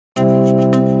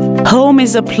Home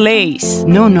is a place.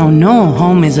 No,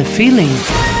 home is a feeling.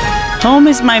 Home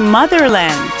is my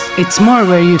motherland. It's more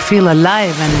where you feel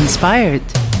alive and inspired.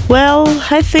 Well,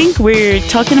 I think we're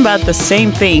talking about the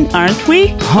same thing, aren't we?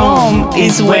 Home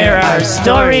is where our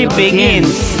story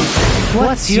begins.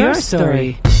 What's your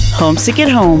story? Homesick at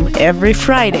Home every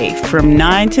Friday from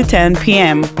 9 to 10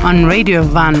 p.m. on Radio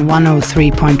Van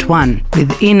 103.1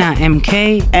 with Ina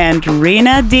MK and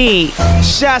Rina D.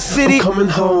 Shot City, I'm coming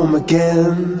home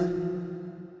again.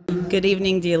 Good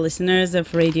evening, dear listeners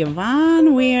of Radio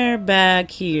Van. We are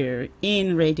back here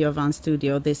in Radio Van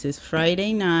studio. This is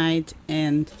Friday night,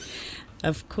 and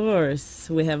of course,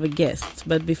 we have a guest.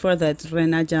 But before that,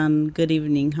 Rina Jan, good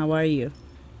evening. How are you?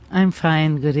 I'm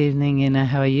fine. Good evening, Ina.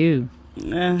 How are you?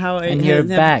 How are and you're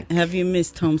back. Have you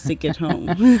missed Homesick at Home?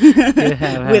 You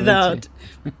have, Without.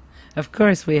 Of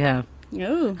course we have.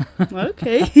 Oh,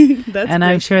 okay. That's and good.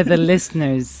 I'm sure the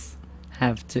listeners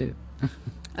have too.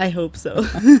 I hope so.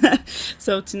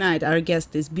 So tonight our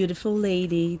guest is beautiful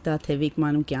lady Tatevik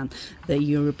Manukyan, the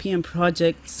European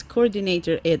Projects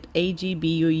Coordinator at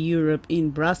AGBU Europe in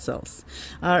Brussels.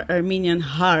 Our Armenian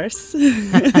horse,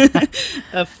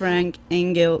 Frank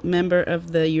Engel, member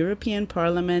of the European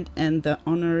Parliament and the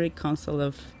Honorary Consul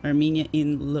of Armenia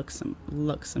in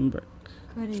Luxembourg.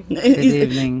 Good evening. Good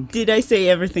evening. Did I say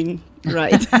everything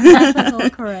right? That's all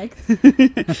correct.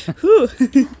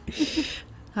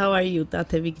 How are you,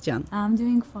 Tatevik Jan? I'm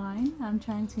doing fine. I'm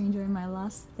trying to enjoy my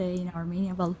last day in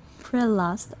Armenia. Well,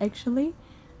 pre-last actually.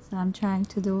 So I'm trying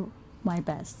to do my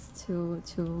best to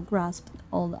grasp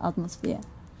all the atmosphere.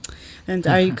 And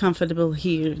are you comfortable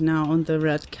here now on the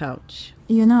red couch?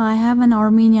 You know, I have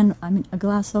a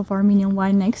glass of Armenian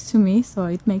wine next to me, so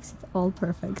it makes it all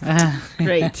perfect.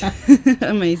 Great.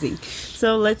 Amazing.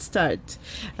 So let's start.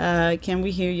 Can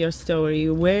we hear your story?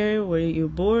 Where were you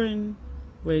born?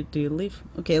 Where do you live?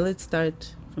 Okay, let's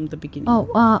start from the beginning.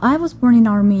 I was born in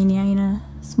Armenia in a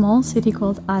small city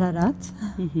called Ararat.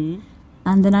 Mm-hmm.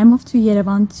 And then I moved to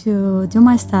Yerevan to do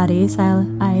my studies.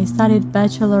 I studied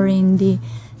bachelor in the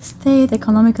State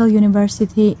Economical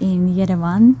University in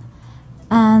Yerevan.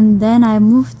 And then I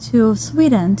moved to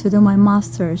Sweden to do my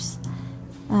master's.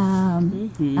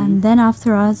 And then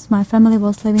after my family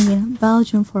was living in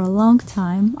Belgium for a long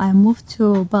time, I moved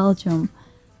to Belgium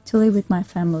to live with my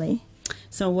family.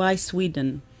 So why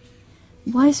Sweden?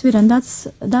 Why Sweden? That's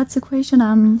a question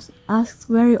I'm asked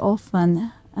very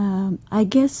often. I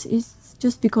guess it's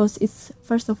just because it's,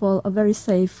 first of all, a very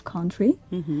safe country.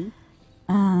 Mm-hmm.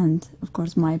 And, of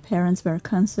course, my parents were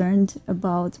concerned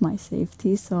about my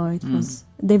safety. So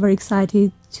they were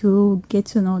excited to get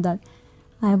to know that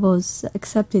I was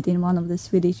accepted in one of the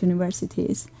Swedish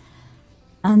universities.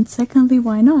 And secondly,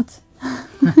 why not?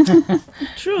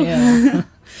 True. Yeah.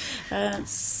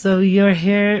 So you're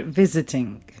here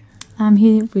visiting. I'm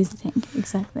here visiting,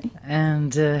 exactly.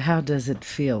 And how does it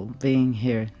feel being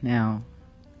here now?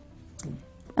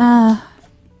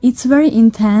 It's very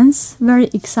intense, very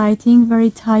exciting, very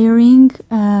tiring,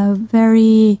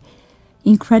 very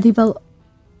incredible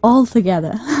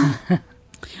altogether.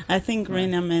 I think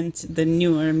Rina meant the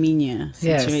new Armenia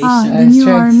Yes. situation. The new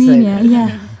Armenia,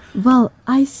 yeah. Well,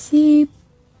 I see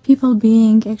people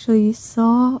being actually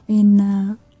so in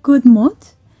a good mood.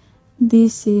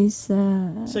 This is...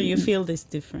 So you feel this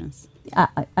difference?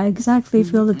 I exactly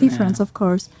feel the difference, of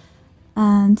course.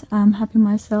 And I'm happy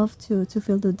myself to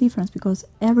feel the difference because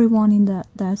everyone in the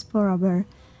diaspora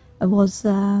was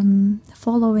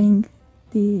following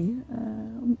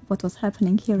what was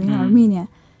happening here in Armenia.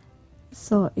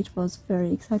 So it was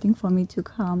very exciting for me to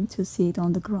come to see it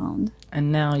on the ground.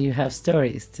 And now you have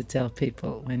stories to tell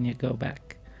people when you go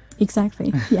back.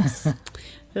 Exactly, yes.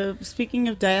 Speaking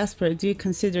of diaspora, do you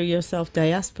consider yourself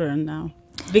diaspora now?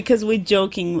 Because we're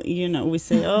joking, we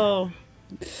say, oh,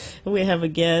 we have a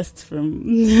guest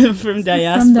from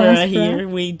diaspora here.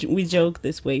 We joke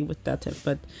this way with Tatev,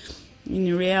 but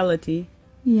in reality,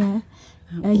 yeah.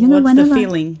 What's the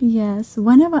feeling? Yes,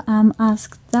 whenever I'm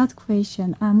asked that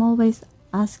question, I'm always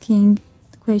asking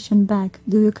the question back,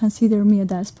 do you consider me a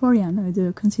diasporian or do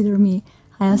you consider me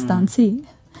Hayastansi?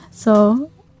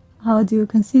 So, how do you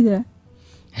consider?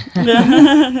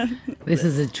 This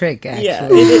is a trick, actually. Yeah,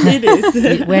 it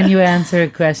is. When you answer a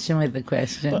question with a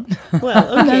question.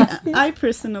 Well, okay, I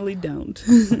personally don't.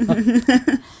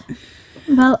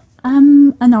 Well,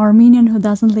 I'm an Armenian who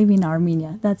doesn't live in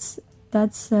Armenia. That's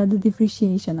the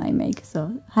differentiation I make.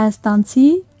 So,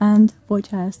 Hayastansi and Voch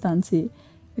Hayastansi,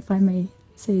 if I may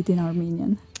say it in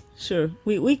Armenian. Sure,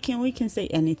 we can say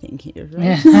anything here,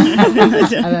 right?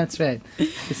 Yeah. That's right.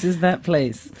 This is that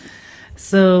place.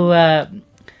 So,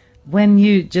 when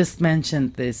you just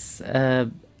mentioned this,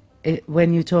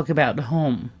 when you talk about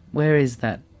home, Where is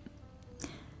that?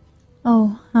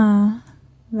 Oh,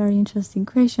 very interesting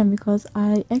question, because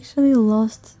I actually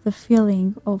lost the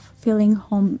feeling of feeling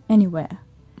home anywhere.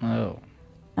 Oh.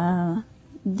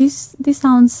 This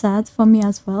sounds sad for me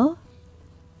as well,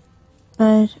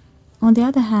 but on the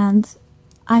other hand,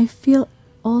 I feel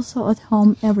also at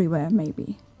home everywhere.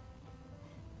 Maybe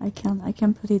I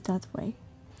can put it that way.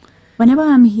 Whenever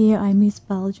I'm here, I miss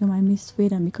Belgium, I miss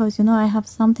Sweden, because I have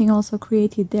something also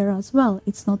created there as well.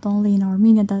 It's not only in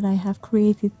Armenia that I have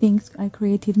created things. I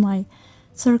created my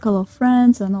circle of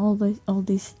friends and all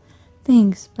these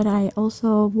things, but I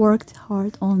also worked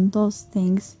hard on those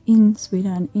things in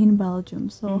Sweden, in Belgium.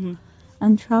 So,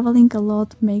 and traveling a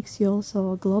lot makes you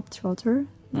also a globetrotter,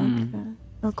 like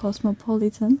a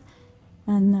cosmopolitan.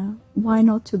 And why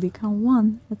not to become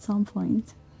one at some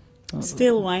point?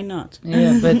 Still, why not?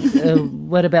 Yeah, but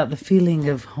what about the feeling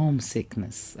of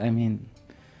homesickness? I mean,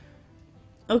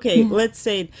 Okay, let's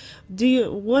say,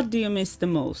 what do you miss the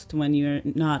most when you're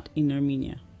not in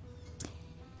Armenia?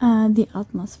 The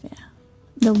atmosphere,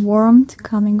 the warmth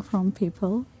coming from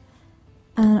people,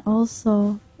 and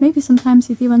also maybe sometimes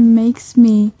it even makes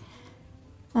me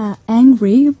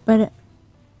angry, but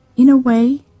in a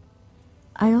way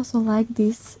I also like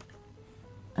this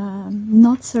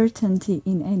not certainty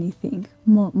in anything.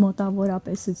 If I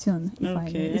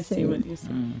Okay, may I say see it. what you say.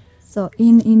 So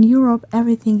in Europe,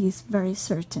 everything is very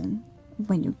certain.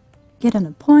 When you get an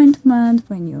appointment,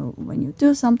 when you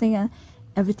do something,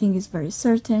 everything is very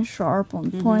certain, sharp,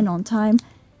 on point, on time.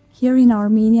 Here in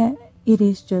Armenia, it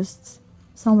is just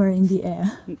somewhere in the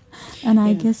air. And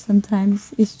I guess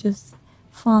sometimes it's just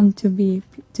fun to be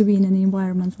in an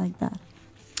environment like that.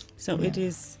 So it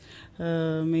is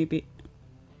maybe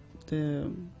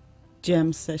the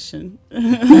jam session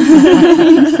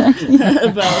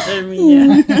about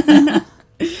Armenia.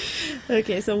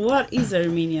 Okay, so what is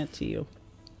Armenia to you?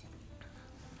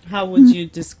 How would you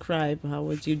describe, how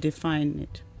would you define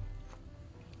it?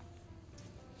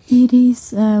 It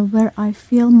is where I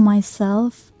feel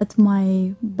myself at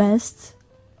my best,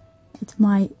 at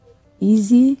my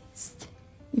easiest,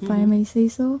 if I may say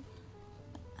so.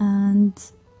 And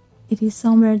it is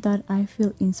somewhere that I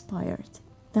feel inspired.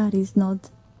 That is not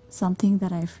something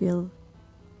that I feel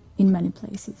in many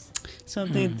places. So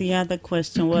the other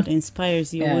question, what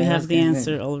inspires you? Yeah, We I have was the gonna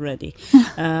answer already.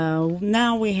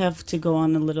 Now we have to go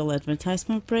on a little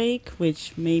advertisement break,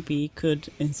 which maybe could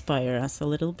inspire us a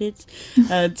little bit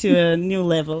to a new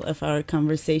level of our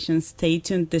conversation. Stay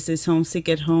tuned. This is Homesick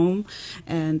at Home,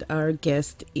 and our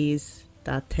guest is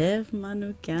Tatevik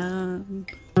Manukyan.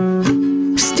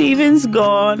 Steven's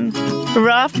gone.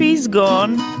 Rafi's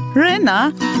gone.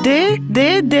 Rena,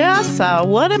 asa.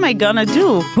 What am I gonna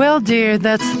do? Well, dear,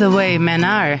 that's the way men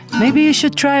are. Maybe you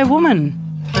should try a woman.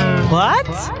 What?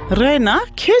 Rena,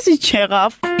 kezi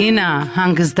chegaf. Ina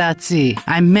hangazdatsi.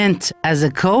 I meant as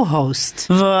a co-host.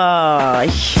 Vay.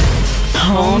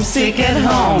 Homesick at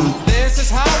home. This is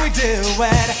how we do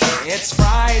it. It's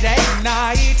Friday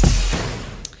night.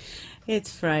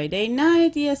 It's Friday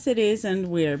night, yes it is, and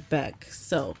we're back.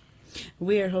 So,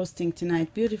 we are hosting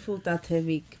tonight beautiful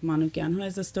Tatevik Manukyan, who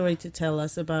has a story to tell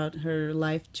us about her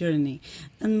life journey.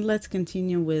 And let's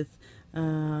continue with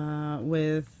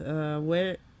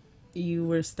where you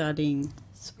were studying.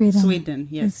 Sweden,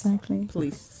 yes. Exactly.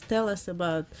 Please tell us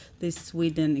about this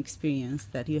Sweden experience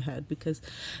that you had, because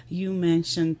you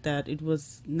mentioned that it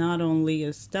was not only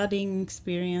a studying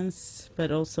experience,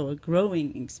 but also a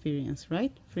growing experience,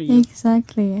 right? For you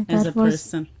Exactly. as That a was,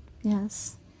 person.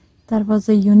 yes, that was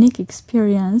a unique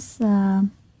experience,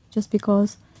 just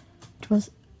because it was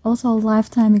also a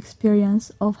lifetime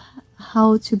experience of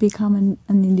how to become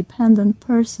an independent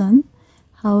person,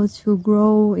 how to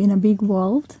grow in a big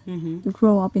world, to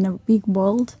grow up in a big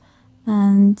world.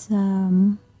 And,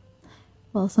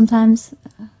 well, sometimes,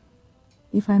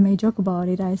 if I may joke about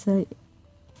it, I say,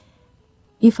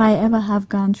 if I ever have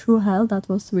gone through hell, that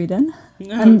was Sweden.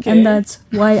 And that's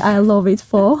why I love it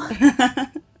for.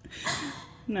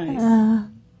 Nice.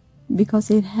 Because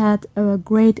it had a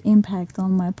great impact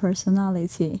on my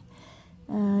personality.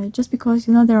 Just because,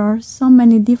 there are so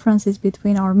many differences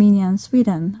between Armenia and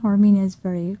Sweden. Armenia is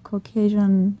very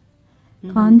Caucasian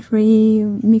country,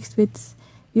 mixed with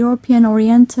European,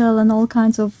 Oriental, and all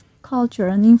kinds of culture,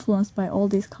 and influenced by all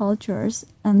these cultures.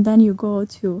 And then you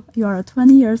are a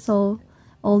 20 years old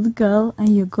girl, and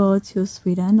you go to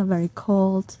Sweden, a very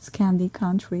cold, Scandi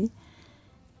country.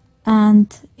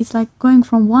 And it's like going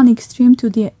from one extreme to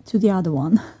the other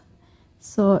one.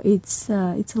 So it's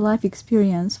a life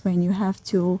experience when you have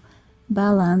to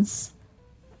balance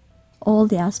all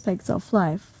the aspects of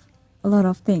life. a lot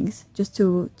of things, just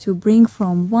to bring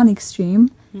from one extreme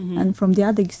and from the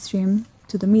other extreme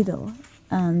to the middle,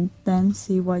 and then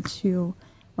see what you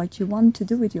want to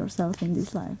do with yourself in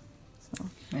this life. So.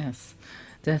 Yes.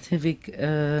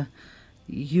 Tatevik,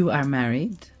 you are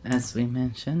married, as we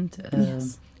mentioned,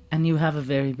 Yes. and you have a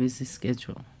very busy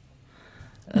schedule.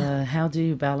 How do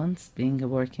you balance being a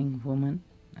working woman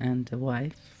and a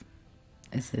wife?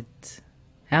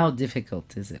 How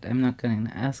difficult is it? I'm not going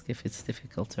to ask if it's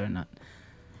difficult or not.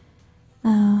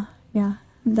 Yeah,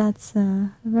 that's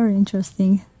a very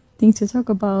interesting thing to talk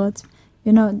about.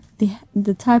 You know,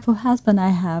 the type of husband I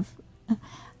have,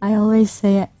 I always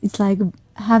say it's like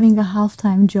having a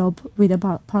half-time job with a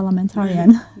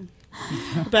parliamentarian.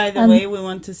 By the way, we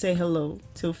want to say hello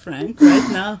to Frank right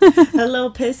now. Hello,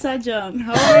 Pesajan.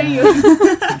 How are you?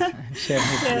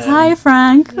 Hi,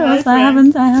 Frank. Hi, Also, I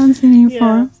haven't seen him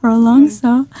Yeah. for a long,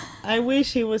 so I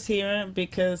wish he was here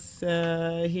because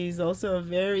he's also a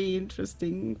very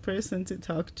interesting person to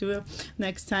talk to.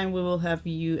 Next time we will have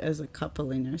you as a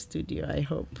couple in our studio, I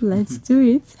hope. let's do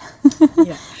it.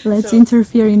 Yeah. Let's So-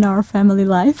 interfere in our family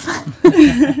life.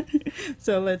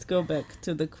 So let's go back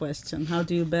to the question. How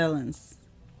do you balance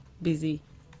busy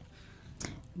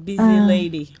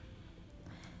lady?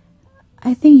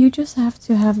 I think you just have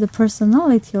to have the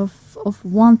personality of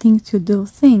wanting to do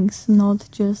things, not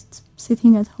just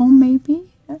sitting at home. Maybe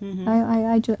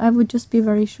I would just be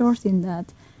very short in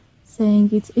that, saying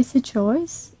it's a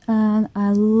choice, and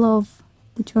I love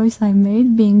the choice I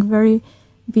made, being very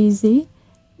busy,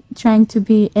 trying to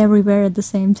be everywhere at the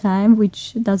same time,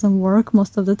 which doesn't work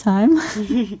most of the time.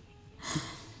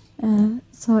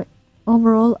 So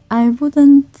overall, I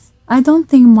don't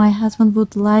think my husband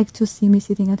would like to see me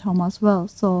sitting at home as well.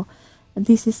 So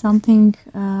this is something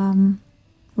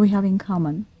we have in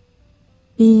common.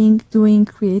 Doing,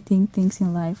 creating things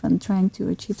in life and trying to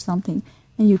achieve something.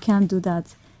 And you can't do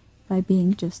that by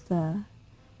being just a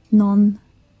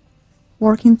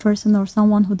non-working person or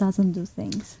someone who doesn't do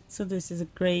things. So this is a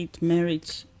great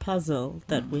marriage puzzle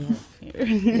that we have here.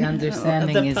 The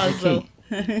understanding is the puzzle. key.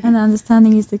 And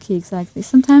understanding is the key, exactly.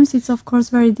 Sometimes it's, of course,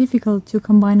 very difficult to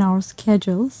combine our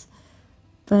schedules.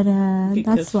 But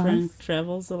Because that's why Frank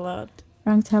travels a lot.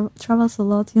 Frank travels a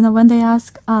lot. You know, when they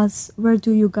ask us, where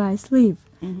do you guys live?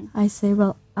 I say,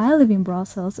 well, I live in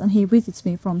Brussels, and he visits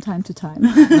me from time to time.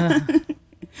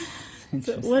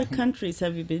 So what countries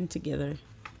have you been together?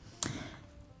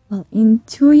 Well, in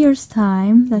 2 years'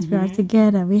 time that we are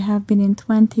together, we have been in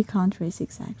 20 countries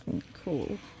exactly.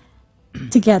 Cool.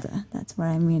 Together, that's what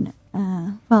I mean.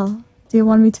 Well, do you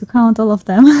want me to count all of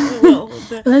them? Well,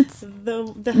 Let's.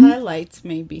 the highlights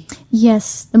maybe.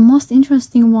 Yes, the most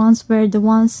interesting ones were the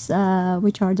ones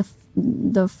which are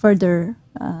the further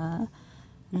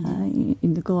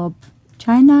in the globe: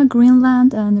 China,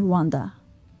 Greenland, and Rwanda.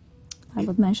 I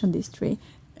would mention these three.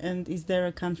 And is there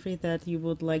a country that you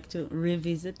would like to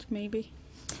revisit maybe?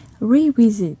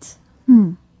 Revisit.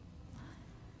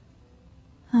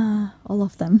 All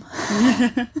of them.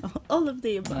 All of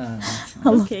the above.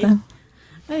 All Okay. of them.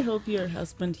 I hope your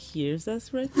husband hears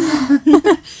us right now.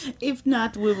 If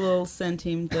not, we will send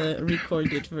him the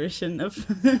recorded version of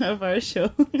our show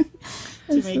to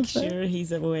That's make super. sure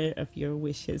he's aware of your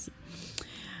wishes.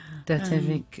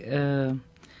 Tatevik,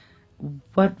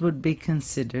 what would be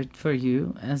considered for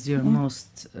you as your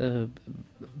most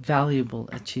valuable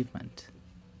achievement?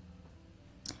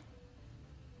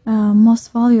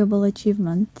 Most valuable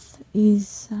achievement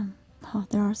is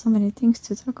there are so many things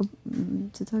to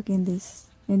talk in this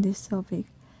topic.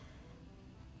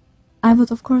 I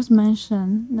would of course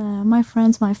mention my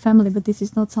friends, my family, but this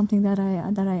is not something that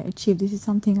I achieved. This is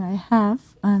something I have,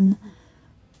 and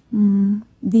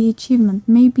the achievement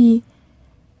maybe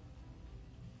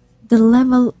the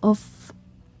level of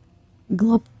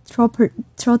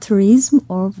globetrotterism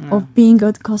of being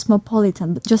a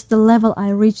cosmopolitan, but just the level I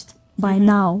reached by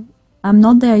now. I'm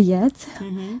not there yet,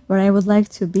 where I would like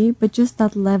to be, but just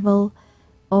that level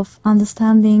of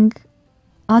understanding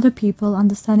other people,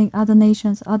 understanding other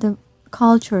nations, other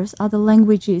cultures, other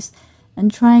languages,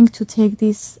 and trying to take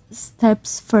these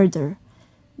steps further.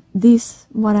 This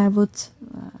what I would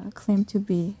claim to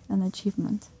be an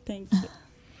achievement. Thank you.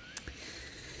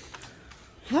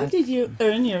 How did you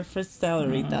earn your first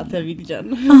salary,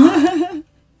 Tatevik-jan?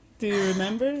 Do you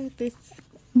remember this?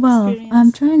 Well, experience?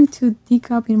 I'm trying to dig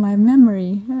up in my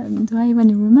memory. Do I even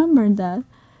remember that?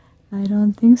 I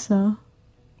don't think so.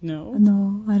 No?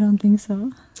 No, I don't think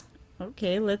so.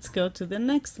 Okay, let's go to the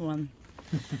next one.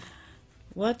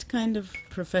 What kind of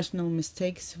professional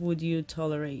mistakes would you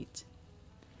tolerate?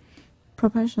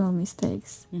 Professional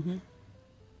mistakes.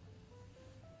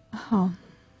 Oh.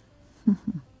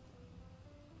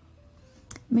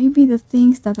 maybe the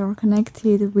things that are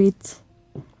connected with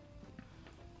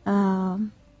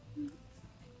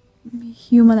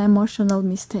human emotional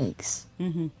mistakes.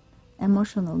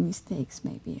 Emotional mistakes,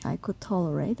 maybe I could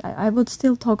tolerate. I would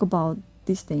still talk about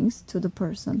these things to the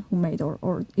person who made,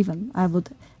 or even I would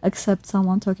accept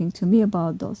someone talking to me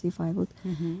about those if I would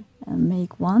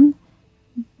make one.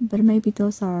 But maybe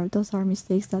those are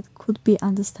mistakes that could be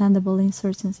understandable in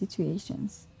certain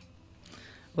situations.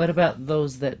 What about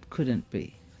those that couldn't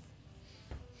be?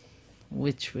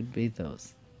 Which would be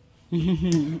those?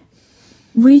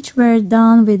 Which were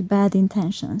done with bad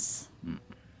intentions.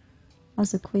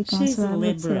 As a quick She's answer, a I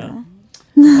would say Libra.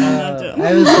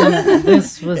 that.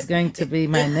 This was going to be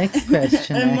my next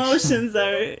question. Emotions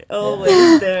are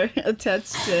always there,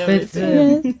 attached to But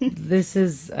everything. this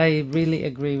is, I really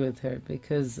agree with her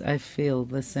because I feel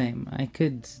the same. I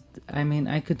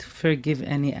could forgive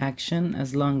any action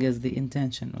as long as the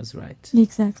intention was right.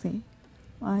 Exactly.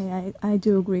 I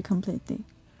do agree completely.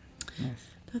 Yes.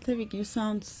 Tatevik, you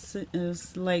sound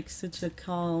like such a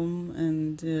calm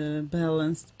and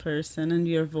balanced person, and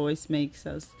your voice makes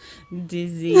us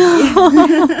dizzy.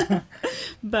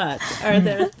 But are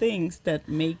there things that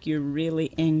make you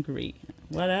really angry?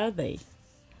 What are they?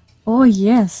 Oh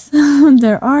yes,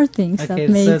 there are things Okay, that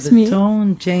makes so the me.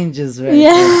 tone changes right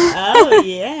Yeah. Oh,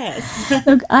 yes.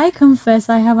 Look, I confess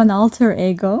I have an alter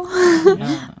ego.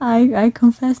 I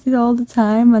confess it all the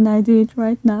time, and I do it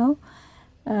right now.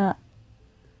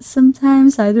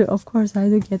 Sometimes I do, of course, I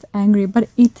do get angry, but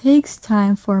it takes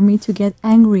time for me to get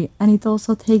angry, and it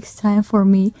also takes time for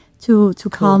me to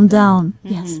calm down.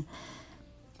 Yes.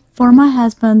 For my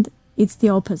husband, it's the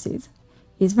opposite.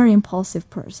 He's a very impulsive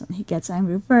person. He gets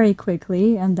angry very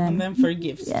quickly, and then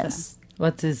forgives. yes.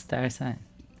 What's his star sign?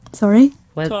 Sorry?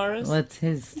 Taurus? What's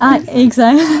his?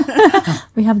 Exactly.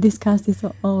 We have discussed this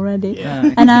already. Yeah.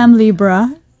 Okay. And I'm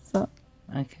Libra, so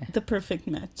Okay. The perfect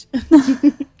match.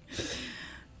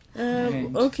 Right.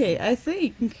 Okay, I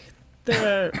think there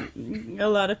are a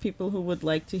lot of people who would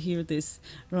like to hear this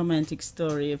romantic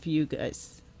story of you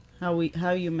guys. How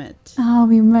you met. how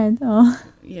we met. Oh,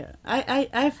 Yeah,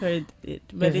 I've heard it,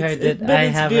 but You've heard it's it. I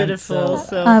it's haven't, beautiful. so-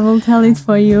 So I will tell it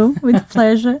for you with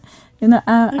pleasure. You know,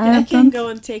 okay, I I can don't. go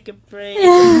and take a break.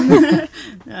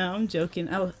 No, I'm joking.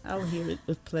 I'll hear it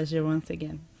with pleasure once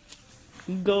again.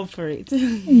 Go for it.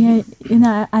 Yeah, you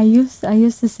know, I used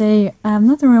to say I'm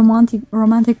not a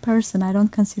romantic person. I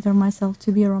don't consider myself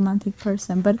to be a romantic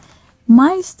person, but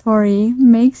my story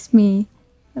makes me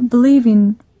believe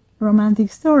in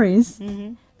romantic stories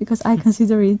because I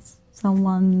consider it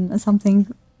something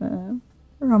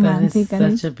romantic. That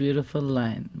is such a beautiful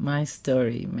line. My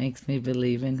story makes me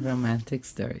believe in romantic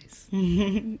stories.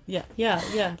 Yeah.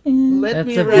 Let That's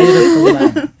me a write beautiful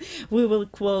this. line. We will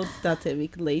quote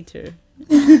Tatevik later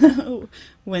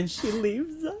when she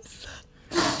leaves us.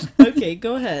 Okay,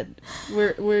 go ahead.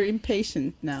 We're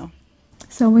impatient now.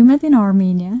 So we met in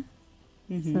Armenia.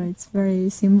 Mhm. So it's very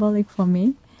symbolic for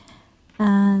me.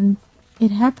 And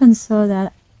it happened so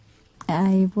that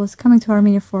I was coming to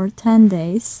Armenia for 10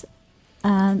 days,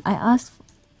 and I asked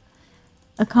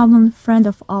a common friend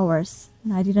of ours,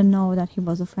 and I didn't know that he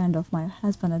was a friend of my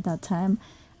husband at that time.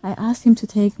 I asked him to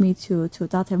take me to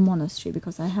Tatev Monastery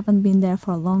because I haven't been there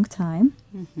for a long time.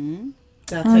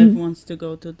 Tatev wants to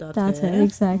go to Tatev. Tatev,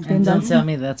 exactly. And don't that's tell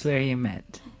me that's where you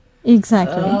met.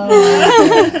 exactly.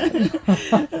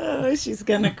 Oh, she's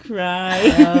gonna cry.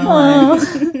 Oh.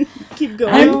 Keep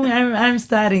going. I'm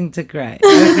starting to cry.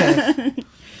 Okay.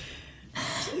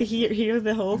 Hear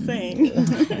the whole thing.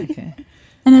 Okay.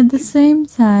 And at the same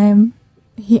time,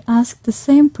 he asked the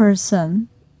same person.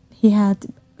 He had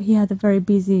a very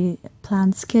busy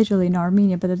planned schedule in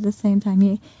Armenia, but at the same time,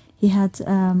 he had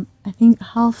I think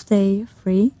half day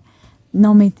free,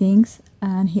 no meetings,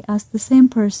 and he asked the same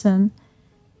person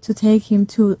to take him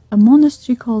to a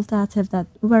monastery called Tatev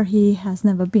where he had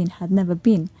never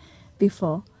been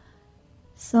before.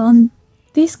 So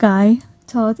this guy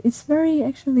thought it's very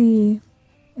actually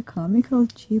economical,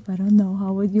 cheap. I don't know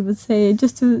how you would say it.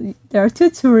 There are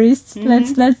two tourists.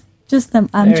 Let's just I'm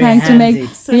Very trying to make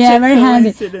handy. Such a very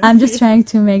handy. coincidence, I'm just yeah. trying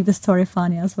to make the story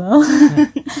funny as well.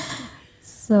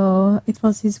 So it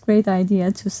was his great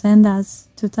idea to send us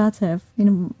to Tatev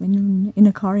in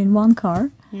a car, in one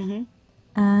car.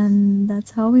 And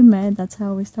that's how we met. That's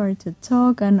how we started to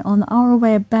talk. And on our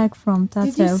way back from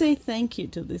Did you Tatev, say thank you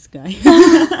to this guy?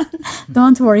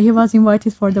 don't worry, he was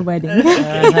invited for the wedding.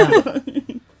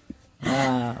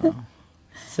 Wow.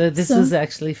 So this So- was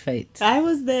actually fate. I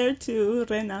was there too,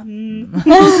 Rena.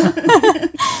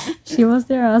 She was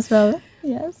there as well.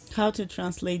 Yes. How to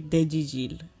translate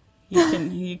Dejijil?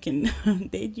 You can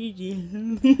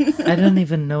I don't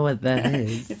even know what that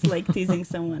is. It's like teasing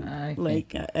someone. Okay.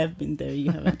 Like I've been there,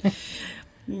 you haven't.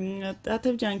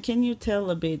 Tatevjan, can you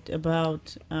tell a bit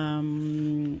about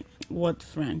what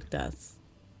Frank does?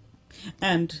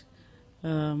 And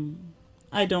I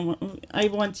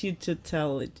want you to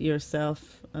tell it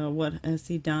yourself. What has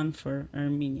he done for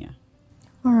Armenia?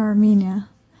 For Armenia,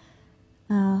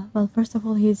 well, first of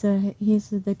all, he's a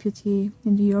deputy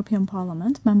in the European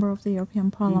Parliament, member of the European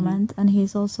Parliament, and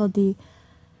he's also the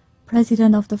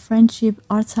president of the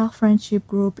Artsakh Friendship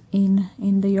Group in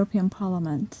the European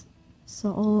Parliament.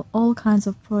 So all kinds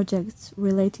of projects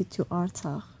related to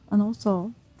Artsakh and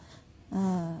also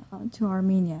to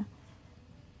Armenia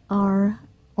are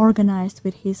organized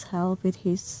with his help, with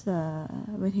his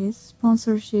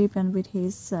sponsorship, and with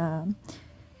his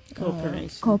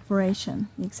cooperation.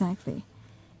 Exactly.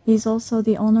 He's also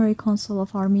the honorary consul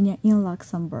of Armenia in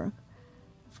Luxembourg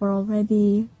for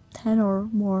already 10 or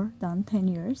more than 10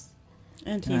 years.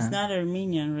 And he's not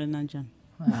Armenian, Renajan.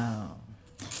 Wow.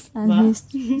 And he's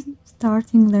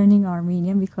starting learning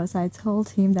Armenian because I told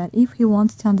him that if he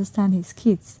wants to understand his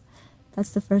kids, that's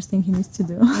the first thing he needs to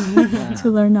do, to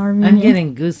learn Armenian. I'm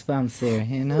getting goosebumps here,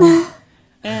 you know.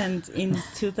 And in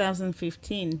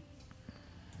 2015,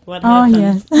 what happened? Oh,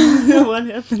 yes. What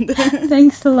happened?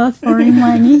 Thanks a lot for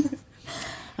reminding.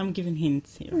 I'm giving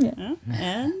hints here. Yeah.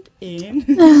 And in...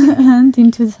 And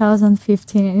in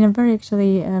 2015, in a very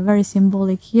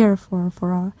symbolic year for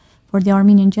the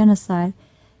Armenian genocide,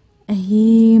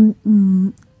 he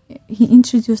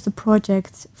introduced a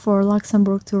project for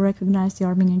Luxembourg to recognize the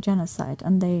Armenian genocide,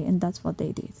 and that's what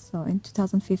they did. So in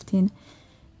 2015,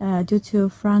 due to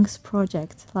Frank's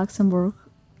project, Luxembourg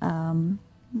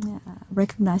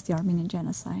recognized the Armenian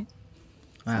genocide.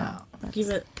 Wow.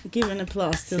 So give an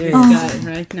applause to Seriously. this guy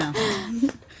right now.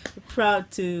 Proud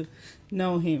to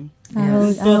know him.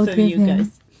 I'll Both of give you him. guys.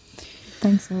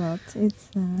 Thanks a lot. It's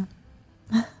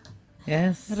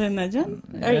Yes. Renajan,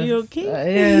 are you okay?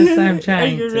 Yes, I'm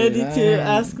trying. Are you ready to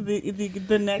ask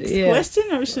the next question,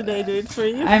 or should I do it for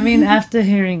you? I mean, after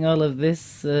hearing all of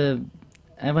this, I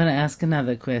want to ask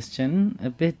another question.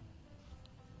 A bit.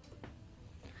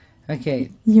 Okay.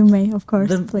 You may, of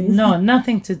course, please. No,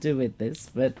 nothing to do with this,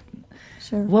 but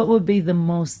Sure. what would be the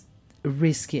most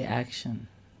risky action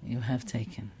you have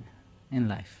taken in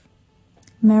life?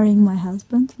 Marrying my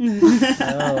husband.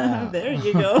 Oh, wow. There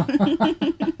you go.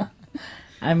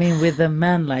 I mean, with a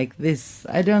man like this,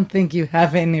 I don't think you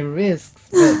have any risks.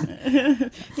 But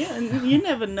Yeah, and you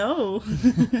never know.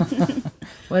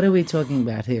 what are we talking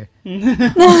about here?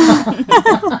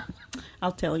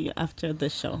 I'll tell you after the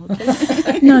show.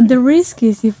 Okay? No, the risk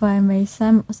is, if I may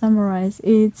summarize,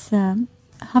 it's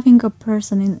having a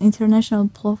person in international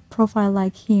profile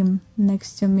like him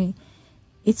next to me.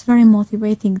 It's very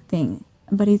motivating thing,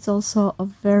 but it's also a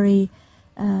very,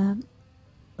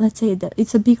 let's say that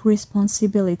it's a big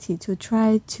responsibility to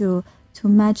try to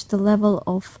match the level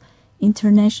of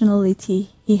internationality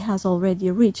he has already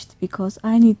reached, because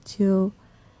I need to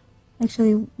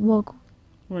actually walk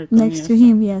Work on next to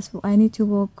him. Yes, I need to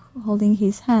walk holding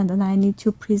his hand, and I need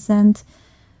to present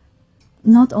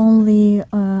not only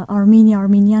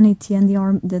Armenianity and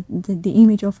the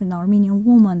image of an Armenian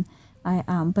woman I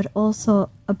am, but also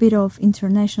a bit of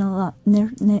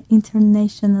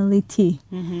internationality.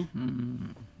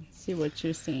 See what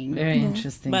you're saying. Very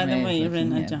interesting. By the of way,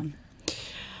 looking at it.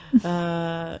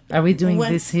 Renajan. Are we doing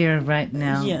this here right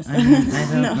now? Yes. I mean, I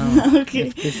don't know. Okay.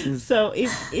 If this is... So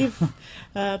if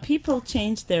people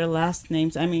change their last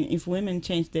names, I mean, if women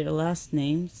change their last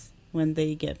names when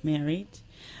they get married,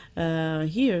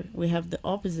 here we have the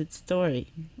opposite story.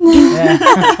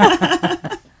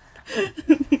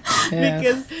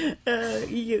 Because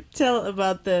you tell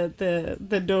about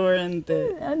the door and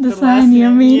the sign, you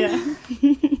name. mean? Yeah.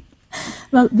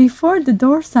 Well, before the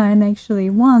door sign, actually,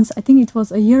 once, I think it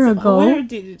was a year ago. Where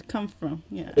did it come from?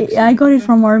 Yeah, I got it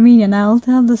from Armenian. I'll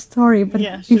tell the story, but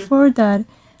Yeah, sure. before that,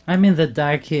 I'm in the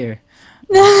dark here.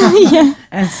 yeah,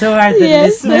 And so are the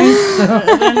Yes. listeners. So.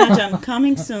 Renajan,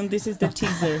 coming soon. This is the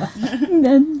teaser.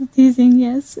 that teasing,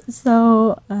 yes.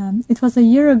 So it was a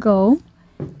year ago.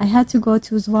 I had to go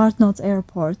to Zvartnots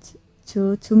airport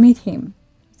to meet him.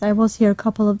 I was here a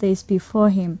couple of days before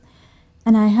him.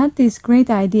 And I had this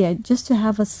great idea just to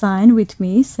have a sign with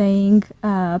me saying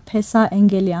Pesa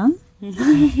Engelian.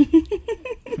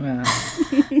 Wow.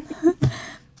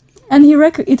 And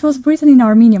it was written in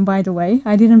Armenian, by the way.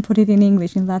 I didn't put it in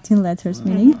English, in Latin letters,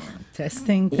 meaning.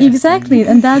 Testing. Exactly.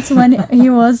 And that's when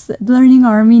he was learning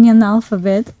Armenian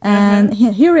alphabet. And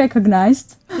he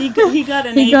recognized. He got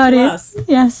an He A+. got it.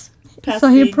 Yes. Passed So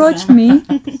he the approached exam. me.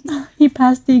 He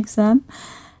passed the exam.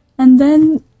 And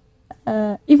then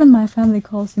even my family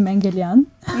calls him Engelyan.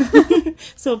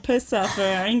 So Pesa, for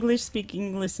our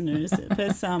English-speaking listeners,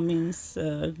 Pesa means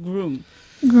groom.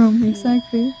 Groom,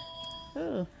 exactly.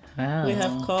 Oh, Wow. we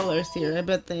have callers here. I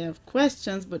bet they have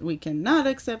questions, but we cannot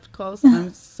accept calls.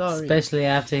 I'm sorry. Especially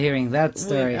after hearing that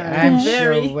story. are I'm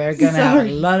very sure we're going to have a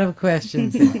sorry. lot of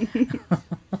questions here.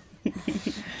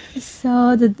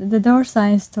 So the door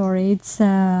sign story, it's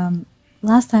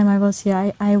last time I was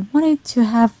here, I wanted to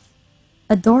have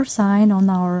a door sign on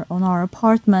our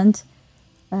apartment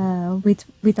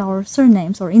with our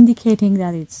surnames, or indicating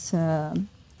that it's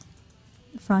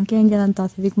Frank Engel and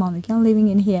Tatevik Manukyan living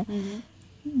in here.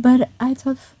 But I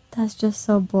thought that's just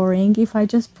so boring. If I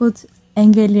just put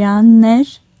Engelyaner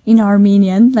in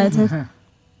Armenian, that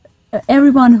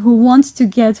everyone who wants to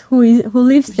get who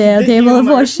lives there, they will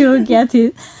for sure get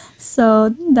it. So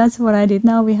that's what I did.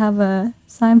 Now we have a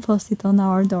sign posted on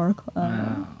our door,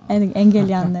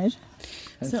 Engelyaner.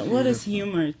 So what is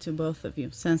humor to both of you?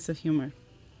 Sense of humor?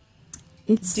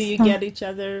 It's Do you get each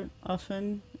other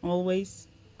often? Always?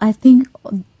 I think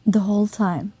the whole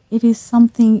time. It is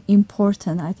something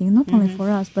important, I think, not only for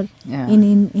us, but Yeah.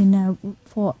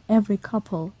 for every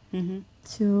couple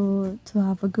to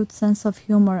have a good sense of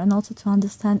humor, and also to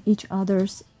understand each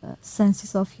other's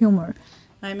senses of humor.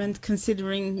 I meant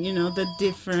considering, the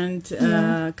different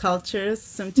cultures.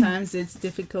 Sometimes it's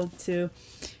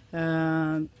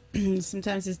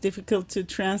difficult to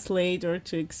translate or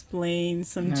to explain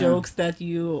some jokes that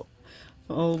you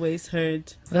always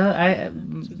heard. Well,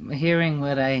 hearing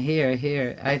what I hear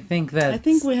here, I think that I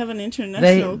think we have an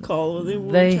international call.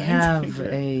 They have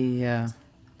a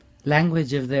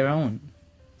language of their own,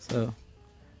 so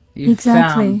you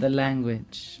Exactly. found the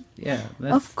language. Yeah,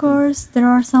 Of course, there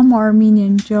are some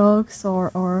Armenian jokes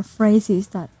or phrases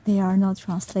that they are not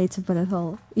translatable at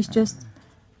all. It's just,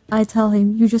 I tell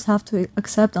him, you just have to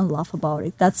accept and laugh about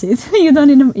it. That's it. You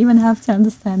don't even have to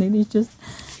understand it. You just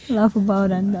laugh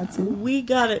about it, and that's it. We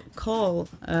got a call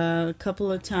a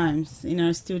couple of times in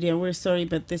our studio. We're sorry,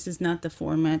 but this is not the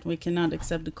format. We cannot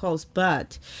accept the calls.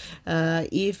 But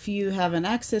if you have an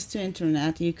access to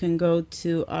internet, you can go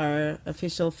to our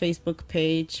official Facebook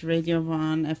page, Radio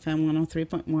Van FM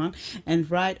 103.1,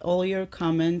 and write all your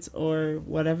comments or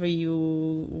whatever you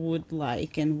would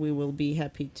like, and we will be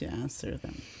happy to answer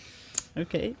them.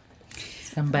 Okay?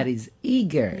 somebody's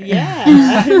eager.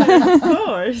 Yeah, of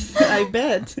course. I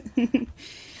bet.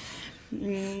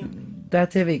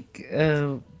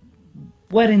 Tatevik,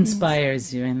 what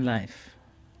inspires you in life?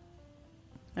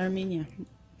 Armenia.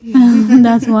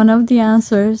 That's one of the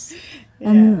answers.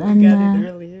 Yeah, we got it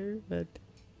earlier, but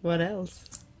what else?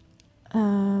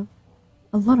 A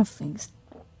lot of things.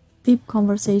 Deep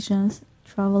conversations,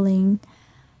 traveling,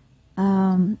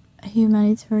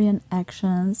 humanitarian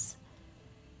actions,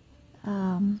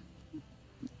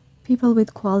 people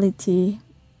with quality,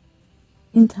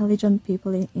 intelligent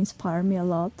people inspire me a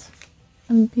lot,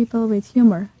 and people with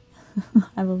humor,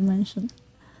 I will mention.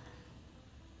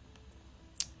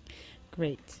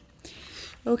 Great.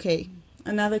 Okay,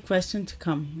 another question to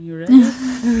come. You ready?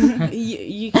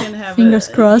 you can have Fingers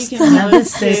crossed. You can have a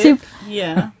Sip. sip.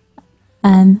 Yeah.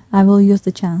 And I will use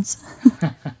the chance.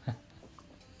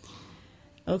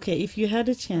 Okay, if you had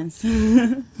a chance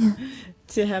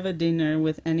to have a dinner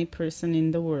with any person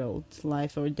in the world,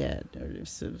 live or dead, or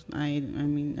I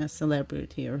mean a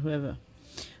celebrity or whoever,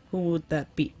 who would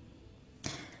that be?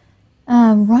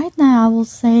 Right now, I will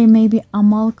say maybe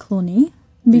Amal Clooney,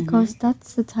 because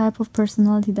that's the type of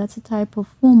personality, that's the type of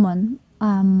woman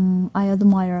I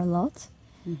admire a lot.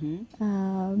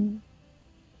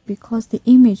 Because the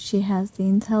image she has, the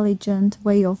intelligent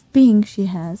way of being she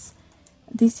has,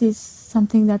 this is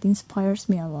something that inspires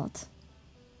me a lot.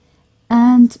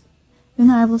 And,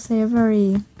 I will say a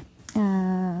very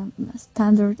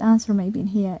standard answer maybe in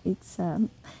here. It's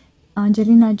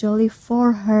Angelina Jolie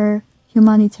for her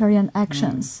humanitarian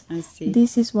actions. I see.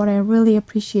 This is what I really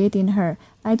appreciate in her.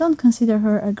 I don't consider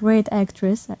her a great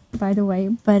actress, by the way,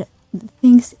 but the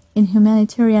things in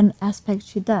humanitarian aspect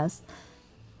she does,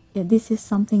 this is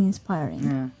something inspiring.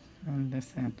 Yeah, I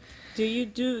understand. Do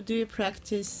you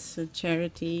practice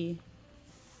charity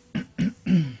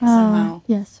somehow?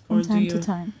 Yes, Or from do time you- to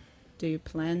time. Do you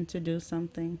plan to do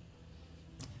something?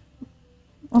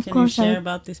 Of Can course, you share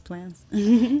about these plans?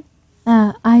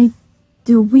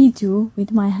 we do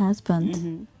with my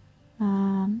husband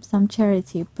Mm-hmm. some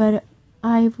charity, but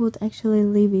I would actually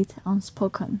leave it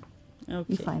unspoken,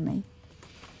 Okay. if I may.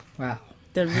 Wow.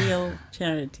 The real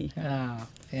charity. Oh,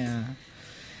 yeah.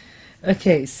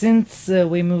 Okay, since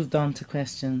we moved on to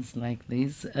questions like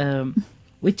these,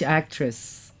 which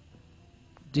actress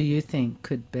do you think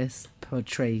could best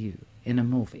portray you in a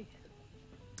movie?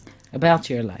 about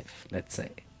your life, let's say.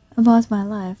 About my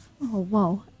life. Oh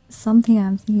wow, something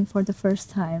I'm thinking for the first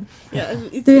time. Yeah,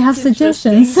 Do you have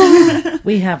suggestions?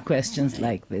 We have questions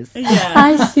like this. Yeah,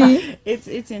 I see.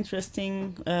 it's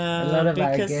interesting lot of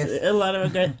our because guests. a lot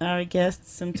of our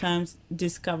guests sometimes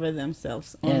discover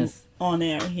themselves Yes. on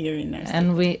air here in our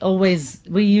And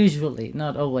we usually,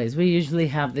 not always, we usually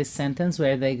have this sentence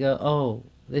where they go, oh,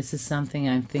 this is something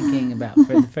I'm thinking about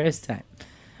for the first time.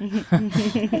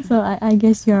 So I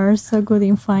guess you are so good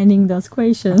in finding those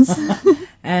questions.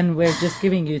 And we're just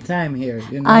giving you time here,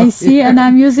 you know. I see, and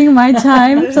I'm using my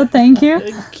time, so thank you.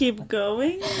 Keep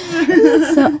going.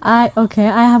 So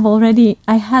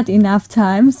I had enough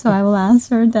time, so I will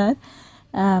answer that.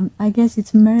 I guess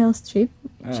it's Meryl Streep.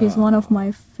 She's one of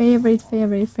my favorite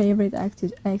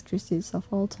actresses of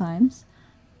all times.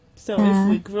 So if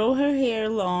we grow her hair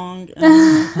long,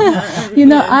 You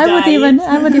know, I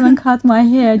would even cut my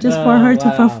hair just for her to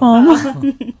wow. perform.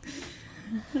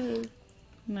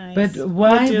 nice. But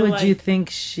why do would you like? think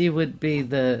she would be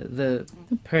the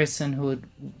person who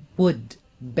would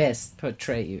best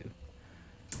portray you?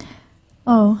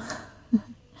 Oh,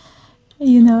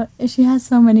 you know, she has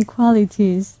so many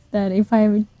qualities that if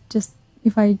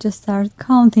I just start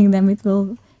counting them, it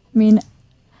will mean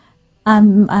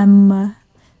I'm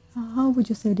how would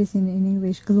you say this in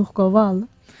English? Gluchkoval.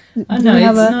 Oh, Do no, you it's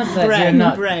have a- not that you're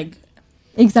not. brag.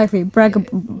 Exactly, brag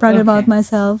about Okay.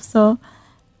 myself. So,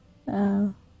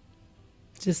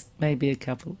 Just maybe a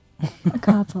couple. a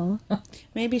couple.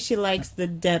 Maybe she likes the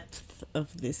depth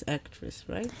of this actress,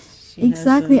 right? She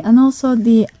Exactly, has and also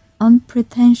the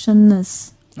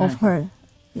unpretentiousness of Okay. her.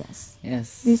 Yes,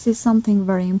 Yes. this is something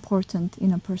very important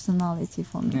in a personality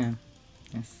for me. Yeah.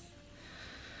 Yes.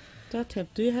 Tatep,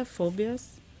 do you have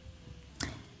phobias?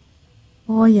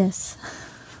 Oh yes,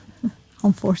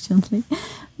 unfortunately,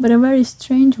 but a very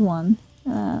strange one.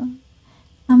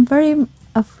 I'm very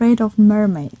afraid of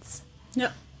mermaids.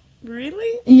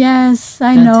 Really? Yes,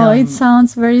 I Don't know tell it me.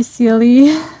 sounds very silly.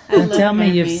 And love tell me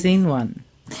you've mermaids. seen one.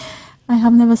 I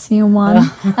have never seen one,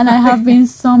 and I have been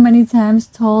so many times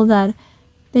told that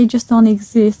they just don't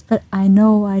exist. But I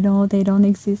know they don't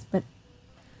exist. But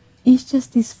it's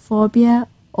just this phobia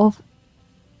of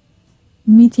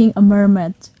meeting a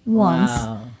mermaid once.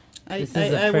 Wow. I, This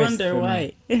is a I first wonder for me.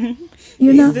 why.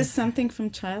 You Is know, this something from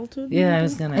childhood? Yeah, I maybe?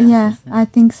 was gonna ask yeah, this then. I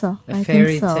think so. A I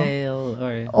fairy think so. tale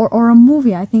or Or a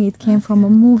movie. I think it came from a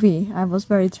Okay. movie. I was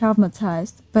very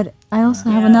traumatized. But I also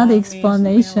have Yeah, another me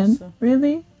explanation. also.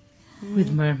 Really?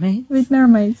 with mermaid With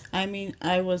mermaids. I mean,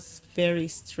 I was very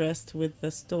stressed with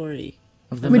the story.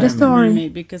 of the With the mermaid. story.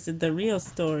 Mermaid, because the real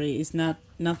story is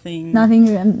nothing Nothing,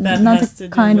 that not has the to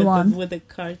do kind with one. with the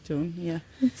cartoon. Yeah.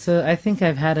 So I think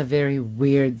I've had a very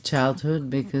weird childhood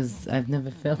because I've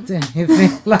never felt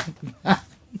anything like that.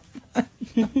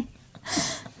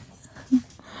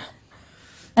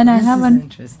 And I This have is an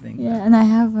interesting. yeah, and I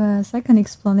have a second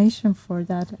explanation for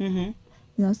that. Mm-hmm.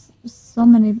 You know,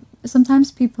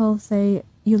 sometimes people say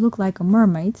you look like a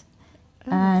mermaid,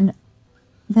 and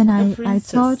then I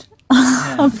princess. thought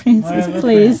Yeah. a princess, More of a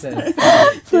please, princess.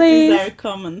 This please. is our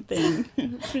common thing.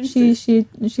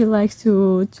 She likes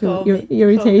to Call me.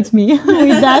 irritate Call me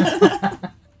with that.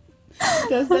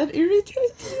 Does that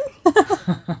irritate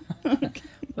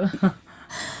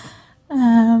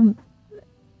you?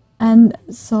 And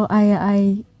so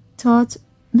I thought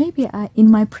maybe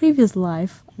in my previous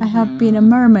life I have been a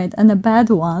mermaid and a bad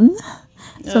one.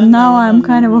 So Oh, now no, I'm no,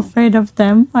 kind no, of no. afraid of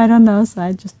them. I don't know, so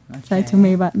I just tried to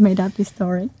Okay. made up this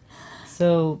story.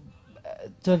 So,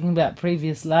 talking about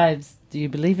previous lives, do you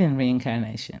believe in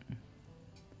reincarnation?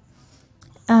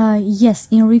 Yes,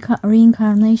 in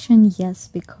reincarnation, yes,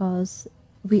 because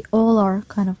we all are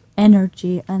kind of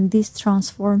energy, and this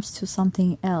transforms to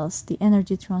something else. The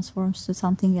energy transforms to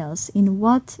something else. In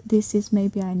what this is,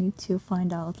 maybe I need to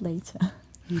find out later.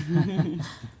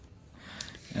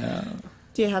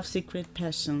 Do you have secret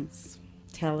passions,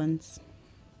 talents?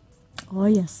 Oh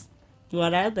yes,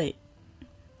 What are they?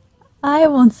 I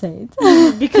won't say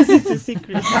it Because it's a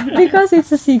secret. because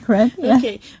it's a secret.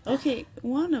 Yeah. Okay,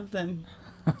 one of them.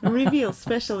 Reveal,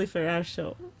 especially for our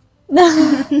show.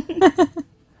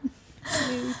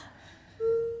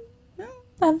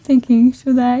 I'm thinking,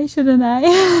 should I? Shouldn't I?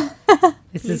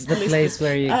 This Please, is the please, place please.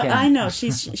 where you can. I know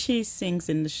she sings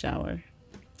in the shower.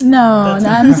 No,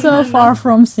 I'm so far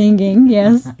from singing.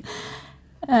 Yes,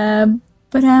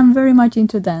 but I'm very much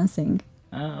into dancing,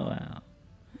 Oh wow.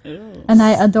 Oh. and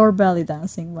I adore belly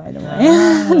dancing. By the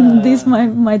way, this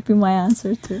might be my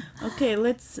answer too. Okay,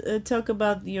 let's talk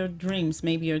about your dreams.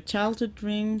 Maybe your childhood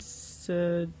dreams.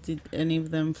 Did any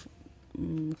of them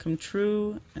come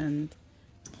true? And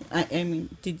I mean,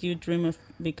 did you dream of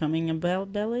becoming a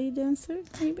ballet dancer,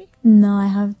 maybe? No, I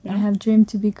have No? I have dreamed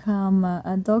to become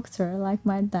a doctor like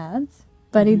my dad,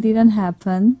 but it Mhm. didn't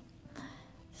happen.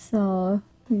 So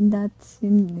in that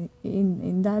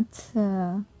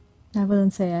I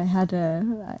wouldn't say I had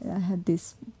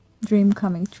this dream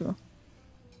coming true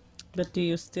But do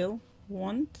you still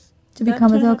want to that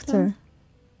become a to doctor.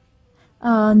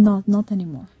 Not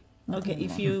anymore. Not Okay,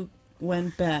 if anymore. you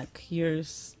went back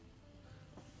years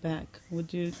back,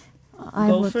 would you I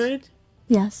go would, for it?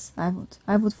 yes, I would.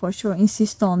 I would for sure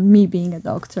insist on me being a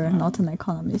doctor, Oh. not an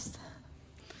economist.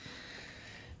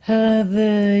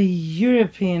 The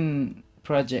European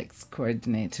projects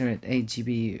coordinator at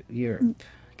AGB Europe.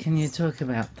 Can you talk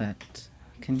about that?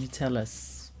 Can you tell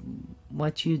us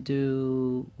what you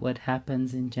do, what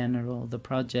happens in general, the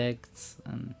projects,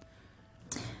 and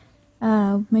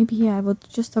Maybe I would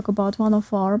just talk about one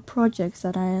of our projects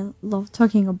that I love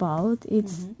talking about.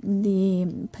 It's the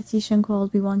petition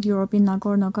called "We Want Europe in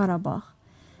Nagorno-Karabakh."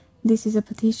 This is a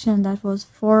petition that was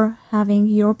for having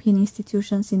European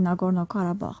institutions in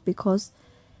Nagorno-Karabakh because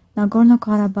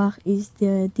Nagorno-Karabakh is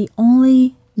the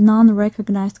only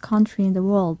non-recognized country in the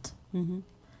world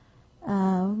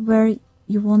where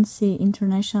you won't see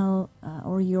international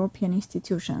or European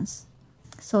institutions.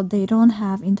 So they don't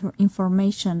have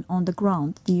information on the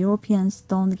ground. The Europeans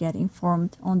don't get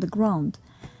informed on the ground.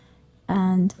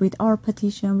 And with our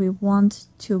petition, we want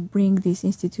to bring these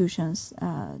institutions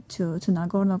to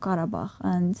Nagorno-Karabakh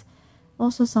and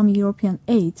also some European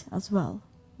aid as well.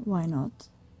 Why not?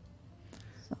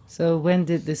 so when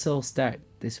did this all start,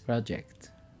 this project?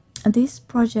 And this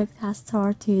project has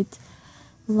started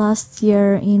last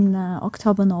year in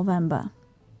October, November.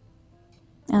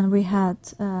 And we had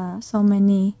so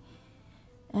many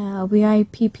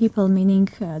VIP people, meaning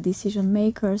decision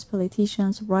makers,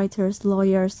 politicians, writers,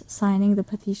 lawyers, signing the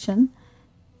petition.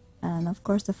 And of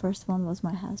course, the first one was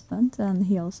my husband, and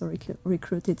he also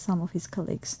recruited some of his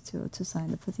colleagues to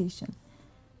sign the petition.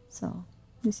 So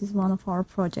this is one of our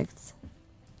projects.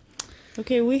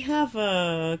 Okay, we have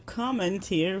a comment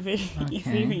here, very,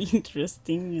 very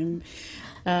interesting.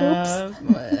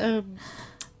 And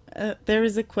there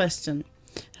is a question.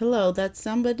 Hello, that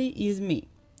somebody is me.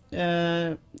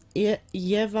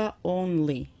 Yeva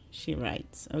only, she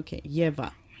writes. Okay,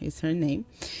 Yeva is her name.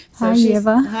 Hi, she's-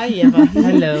 Yeva. Hi, Yeva.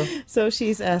 Hello. So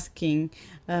she's asking,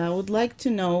 would like to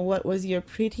know what was your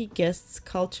pretty guest's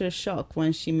culture shock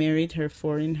when she married her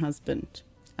foreign husband.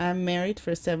 I'm married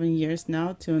for 7 years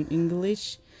now to an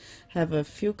English, have a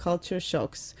few culture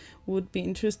shocks. Would be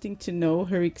interesting to know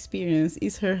her experience.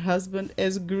 Is her husband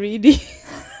as greedy?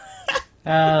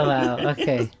 Oh, wow.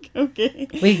 Okay. Okay.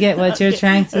 We get what you're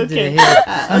trying to do Okay. here.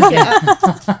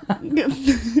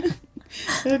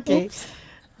 Okay.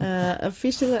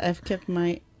 Officially, I've kept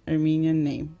my Armenian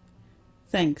name.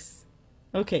 Thanks.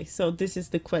 Okay, so this is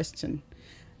the question.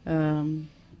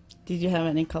 Did you have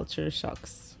any culture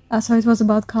shocks? So it was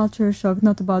about culture shock,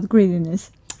 not about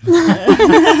greediness.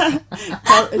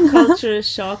 Culture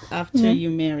shock after Yeah. you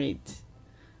married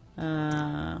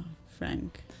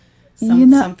Frank. You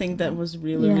know- Something that was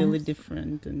really, Yes. really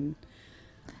different. And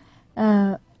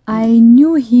I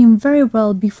knew him very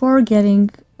well before getting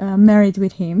married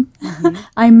with him.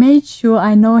 I made sure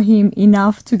I know him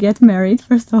enough to get married,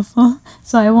 first of all,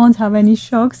 so I won't have any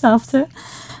shocks after.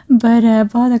 But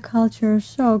about a culture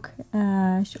shock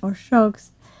or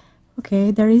shocks,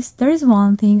 okay, there is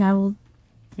one thing I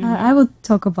would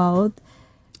talk about,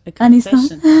 a and it's not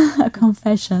confession. a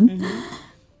confession,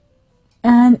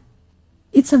 and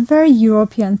it's a very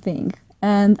European thing.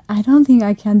 And I don't think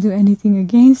I can do anything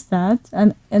against that.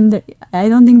 And I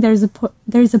don't think there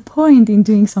is a point in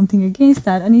doing something against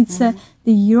that. And it's the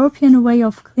European way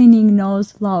of cleaning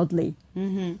nose loudly.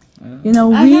 You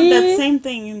know, I have that same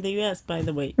thing in the US, by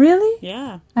the way. Really?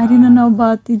 Yeah. I didn't know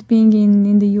about it being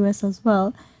in the US as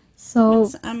well. So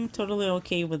I'm totally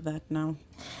okay with that now.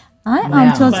 I'm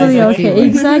Now, totally by the okay. way.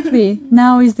 Exactly.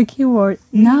 Now is the key word.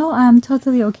 Now I'm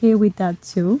totally okay with that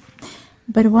too.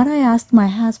 But what I asked my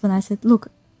husband, I said, look,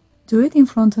 do it in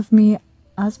front of me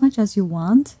as much as you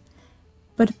want.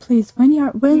 But please, when we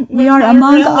are we're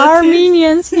among relatives.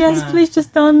 Armenians, yes, please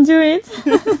just don't do it.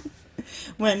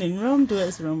 When in Rome, do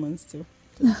as Romans do.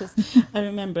 I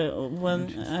remember when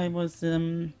I was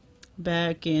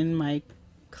back in my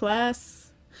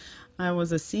class, I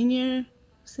was a senior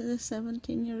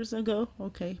 17 years ago.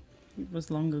 Okay, it was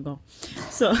long ago.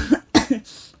 So,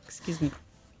 excuse me.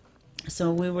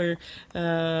 So we were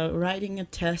writing a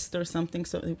test or something,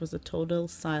 so it was a total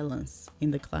silence in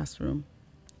the classroom.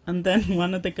 And then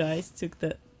one of the guys took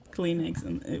the Kleenex,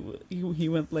 and he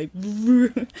went like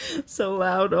so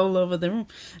loud all over the room.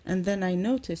 And then I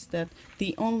noticed that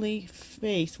the only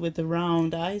face with the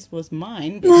round eyes was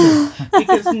mine,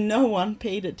 because no one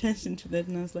paid attention to that.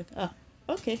 And I was like,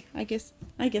 okay, I guess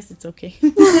it's okay.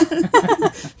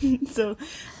 So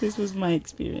this was my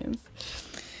experience.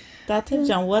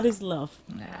 Tatevjan, what is love?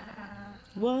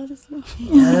 What is love?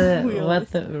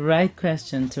 What the right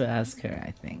question to ask her,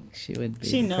 I think. She would be.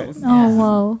 She knows.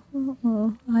 Oh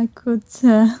wow! I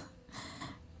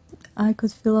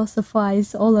could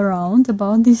philosophize all around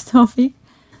about this topic,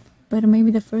 but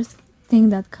maybe the first thing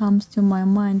that comes to my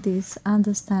mind is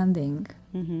understanding.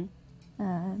 Mm-hmm.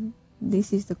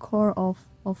 This is the core of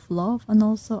love, and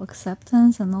also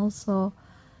acceptance, and also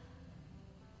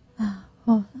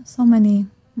so many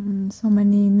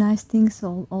nice things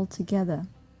all together.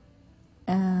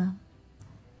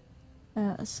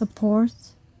 Support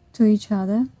to each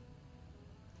other,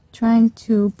 trying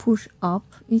to push up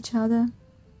each other,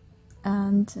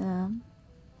 and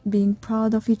being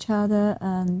proud of each other,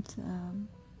 and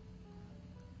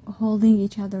holding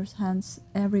each other's hands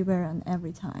everywhere and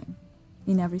every time,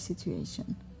 in every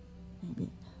situation, maybe.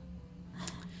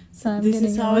 So this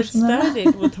is how emotional. it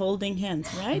started, with holding hands,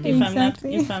 right?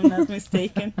 Exactly. If I'm not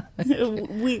mistaken.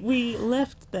 we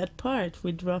left that part.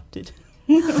 We dropped it,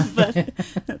 but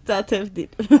Tatev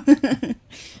did.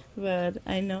 But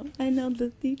I know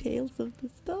the details of the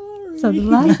story. So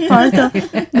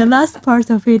the last part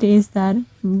of it is that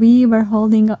we were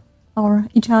holding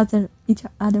each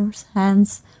other's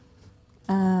hands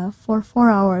for 4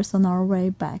 hours on our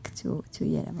way back to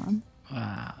Yerevan.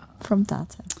 Wow. From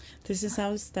Tata. This is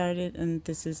how it started, and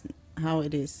this is how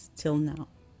it is till now.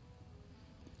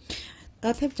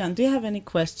 Tatevjan, do you have any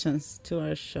questions to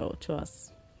our show, to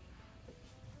us?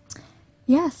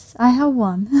 Yes, I have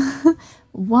one.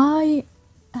 Why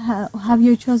have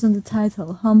you chosen the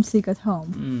title "Homesick at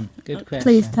Home"? Good question.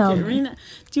 Please tell me. Rina,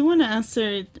 do you want to answer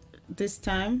it this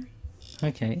time?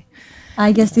 Okay.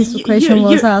 I guess this question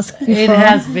was asked before. It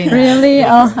has been. Really?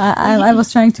 Oh, I was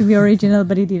trying to be original,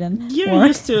 but it didn't You're work.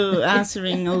 used to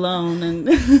answering alone, and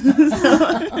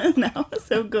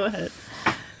so go ahead.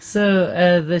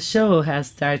 So the show has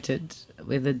started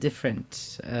with a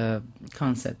different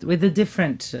concept, with a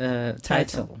different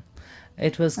title.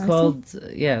 It was called,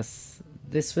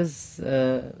 this was...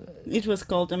 It was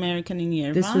called American in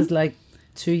Yerevan. This was like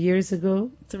 2 years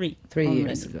ago? 3. 3 already.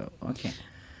 years ago, okay.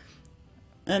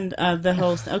 And the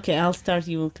host, okay, I'll start,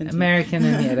 you will continue. American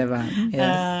in Yerevan,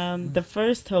 yes. The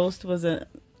first host was a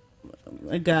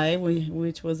guy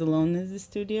which was alone in the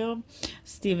studio.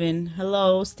 Stephen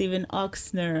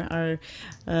Oxner,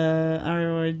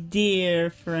 our dear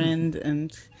friend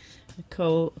and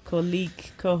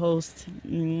colleague, co-host,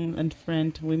 and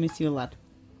friend. We miss you a lot.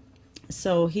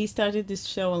 So he started this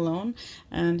show alone,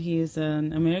 and he is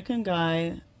an American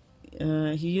guy.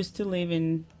 He used to live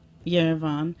in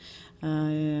Yerevan,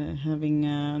 having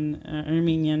an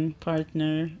Armenian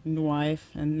partner and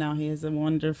wife, and now he has a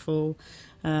wonderful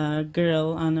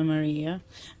girl, Anna Maria,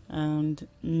 and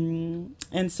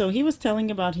so he was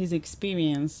telling about his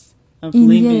experience of In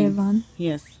living, Yerevan.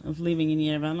 yes, of living in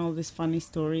Yerevan, all these funny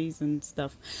stories and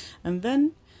stuff, and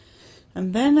then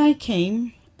I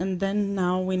came. And then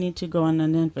now we need to go on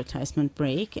an advertisement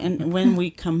break. And when we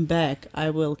come back,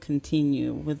 I will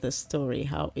continue with the story,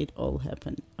 how it all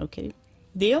happened. Okay?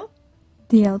 Deal?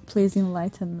 Deal, please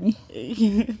enlighten me.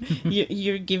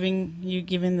 You're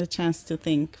given the chance to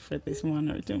think for this 1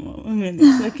 or 2 more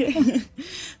minutes, okay?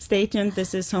 Stay tuned.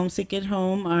 This is Homesick at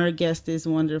Home. Our guest is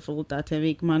wonderful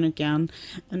Tatevik Manukyan.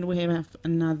 And we have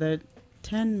another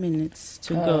 10 minutes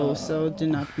to go, so do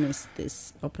not miss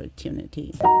this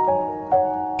opportunity.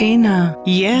 Ina,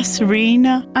 Yes,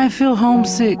 Rena? I feel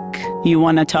homesick. You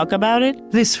want to talk about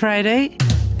it? This Friday,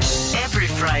 Every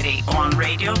Friday on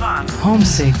Radio Van.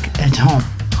 homesick at home.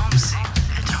 Homesick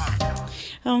at home.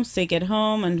 Homesick at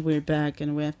Home, and we're back,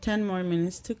 and we have 10 more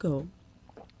minutes to go.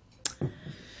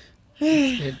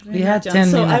 We had John, 10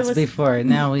 so I minutes was- before,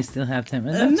 now we still have 10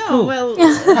 minutes. That's No, cool. well,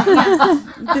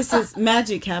 this is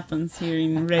magic happens here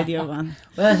in Radio One.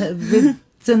 Well, with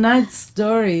tonight's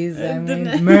stories, I mean,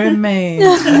 tonight- Mermaid.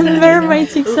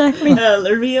 Mermaids, exactly.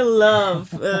 Real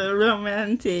love,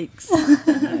 romantics,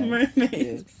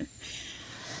 mermaids.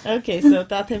 Okay, so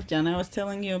Tatevjan, I was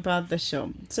telling you about the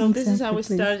show. So this is how we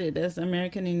Exactly, please. started as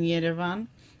American in Yerevan.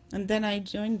 And then I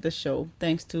joined the show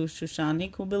thanks to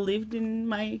Shushanik, who believed in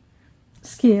my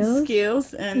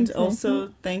skills, and Exactly.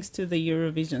 also thanks to the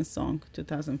Eurovision song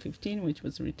 2015, which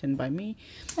was written by me,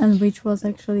 And which was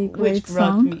actually a great which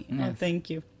brought song. me. Oh, Yes. thank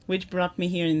you. Which brought me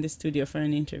here in the studio for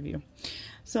an interview.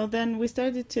 So then we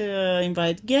started to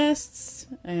invite guests,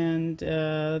 and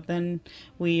then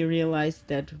we realized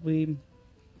that we're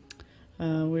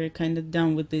kind of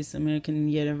done with this American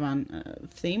Yerevan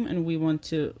theme, and we want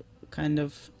to kind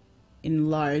of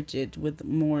enlarge it with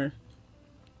more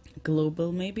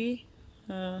global maybe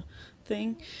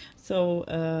thing. So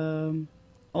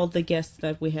all the guests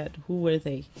that we had, who were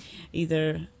they?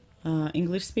 Either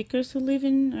English speakers who live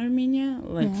in Armenia,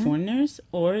 like foreigners,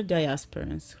 or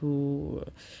diasporans who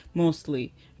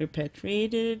mostly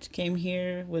repatriated, came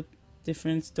here with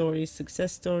different stories,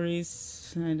 success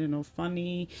stories, I don't know,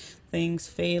 funny things,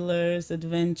 failures,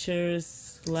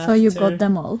 adventures, laughter. So you got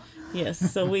them all. Yes,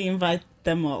 so we invite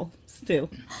them all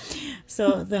still.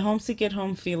 So the homesick at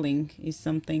home feeling is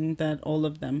something that all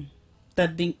of them,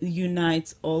 that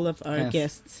unites all of our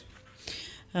guests.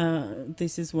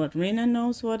 This is what Rina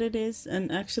knows what it is,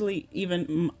 and actually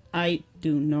even I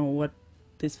do know what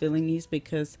this feeling is,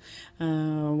 because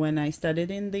when I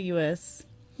studied in the US,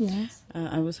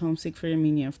 I was homesick for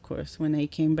Armenia, of course. When I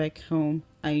came back home,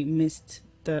 I missed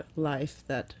the life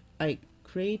that I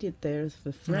created there,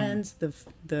 the friends,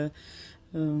 the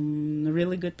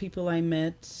really good people I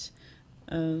met.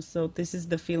 So this is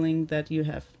the feeling that you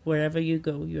have wherever you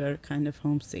go. You are kind of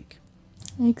homesick.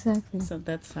 Exactly. So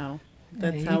that's how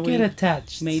you get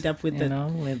attached, made up with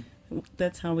with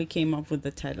that's how we came up with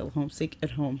the title Homesick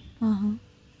at Home.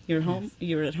 You're home,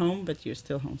 you're at home, but you're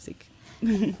still homesick.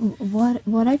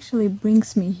 What actually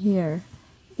brings me here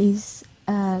is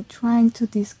trying to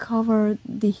discover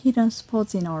the hidden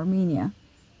spots in Armenia.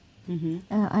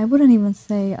 I wouldn't even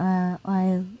say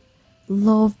I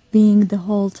love being the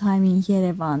whole time in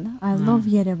Yerevan. I love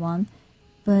Yerevan,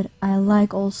 but I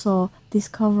like also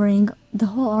discovering the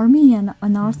whole Armenian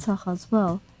and Artsakh as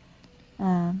well.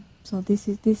 So this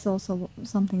is also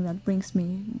something that brings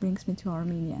me to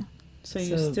Armenia. So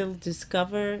you still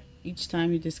discover, each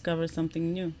time you discover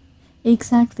something new.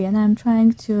 Exactly, and I'm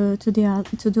trying to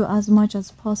do as much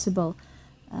as possible,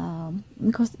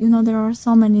 because there are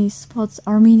so many spots.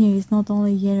 Armenia is not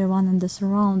only Yerevan and the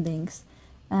surroundings,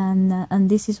 and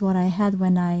this is what I had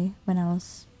when I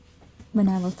was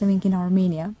living in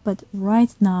Armenia. But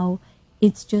right now,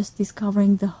 it's just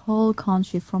discovering the whole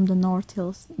country from the north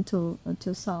hills to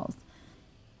south.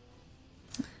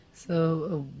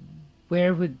 So,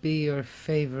 where would be your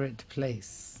favorite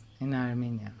place in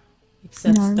Armenia?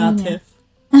 Except Armenia.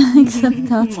 Tatev. Except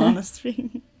Tatev.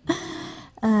 Monastery.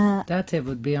 Tatev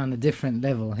would be on a different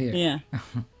level here. Yeah.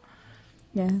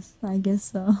 Yes, I guess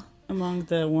so. Among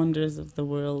the wonders of the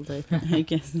world, I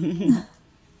guess.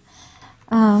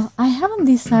 I haven't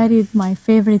decided my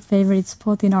favorite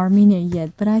spot in Armenia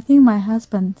yet, but I think my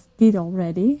husband did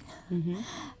already.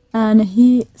 And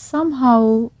he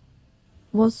somehow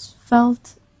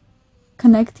felt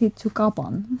connected to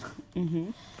Kapan,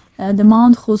 the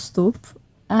Mount Khustup,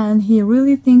 and he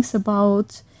really thinks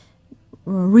about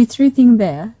retreating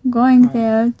there, going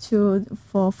there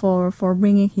for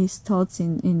bringing his thoughts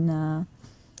in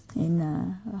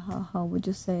how would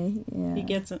you say? He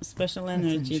gets a special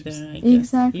energy there, I guess.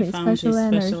 Exactly, He found his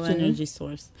special energy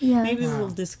source. Yeah. Maybe we'll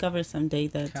discover someday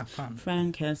that Kapan.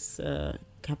 Frank has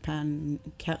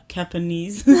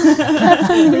Capanese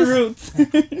roots.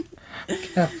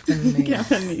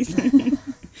 Capanese.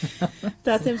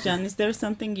 Tatevjan, is there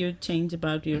something you'd change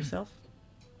about yourself?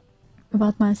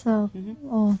 About myself?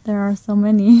 Oh, there are so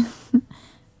many.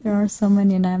 There are so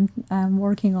many, and I'm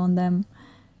working on them.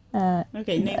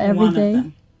 Okay, name every one day.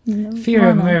 of them. Fear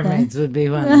of mermaids would be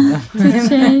one of them. To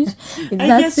change. I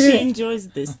guess she enjoys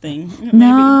this thing.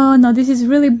 No, this is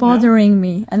really bothering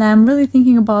me, and I'm really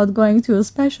thinking about going to a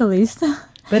specialist.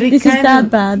 But this is that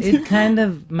bad. It kind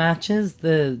of matches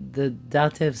the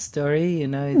Datev story,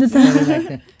 It's kind of like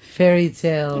a fairy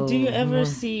tale. Do you ever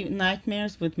see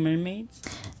nightmares with mermaids?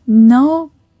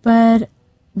 No, but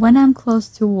when I'm close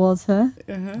to water,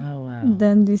 Oh wow!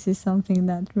 then this is something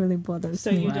that really bothers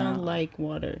So me. you don't like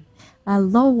water? I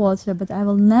love water, but I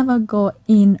will never go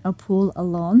in a pool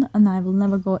alone, and I will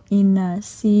never go in a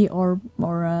sea or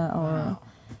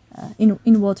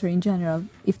in water in general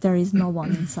if there is no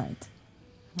one inside.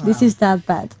 This is that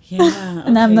bad. Yeah,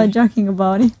 And I'm not joking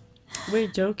about it. We're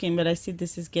joking, but I see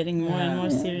this is getting more and more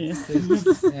serious.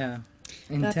 Yeah,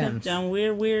 intense. John,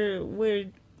 we're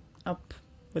up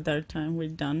with our time. We're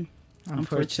done.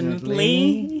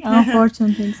 Unfortunately.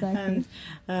 Unfortunately, exactly.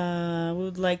 And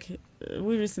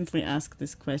we recently asked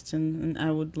this question, and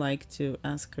I would like to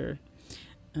ask her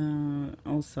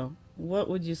also, what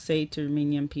would you say to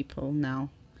Armenian people now,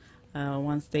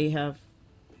 once they have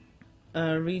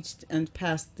reached and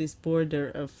passed this border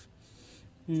of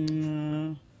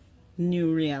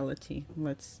new reality,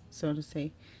 let's so to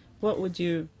say? What would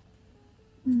you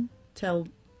tell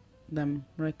them,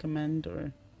 recommend,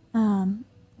 or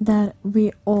that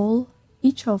we all,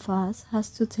 each of us, has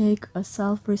to take a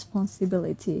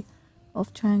self-responsibility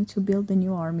of trying to build the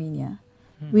new Armenia.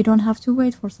 We don't have to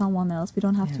wait for someone else. We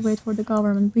don't have to wait for the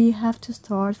government. We have to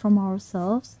start from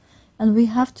ourselves, and we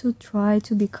have to try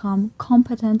to become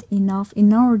competent enough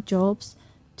in our jobs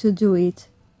to do it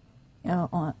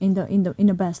in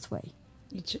the best way.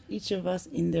 each of us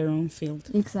in their own field.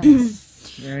 Exactly.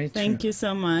 Very true. Thank you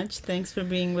so much. Thanks for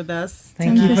being with us.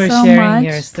 Thank you you for so sharing much.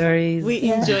 your stories.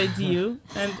 We enjoyed you,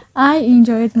 and I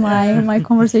enjoyed my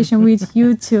conversation with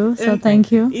you too, so and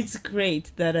thank you. It's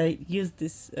great that I used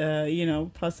this,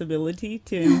 possibility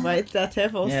to invite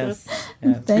Tatev also. Yes.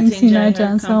 Yes. Thanks, to enjoy her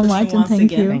Inajan, so company much, and once thank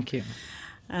again. you. Thank you.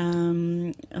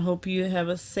 I hope you have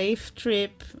a safe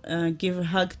trip. Give a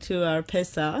hug to our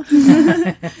Pesa,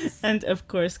 and of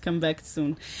course, come back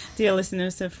soon, dear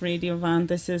listeners of Radio One.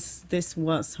 This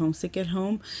was Homesick at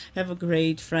Home. Have a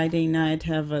great Friday night.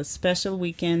 Have a special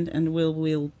weekend, and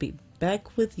we'll be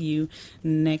back with you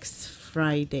next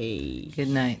Friday. Good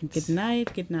night. Good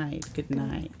night. Good night. Good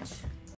night.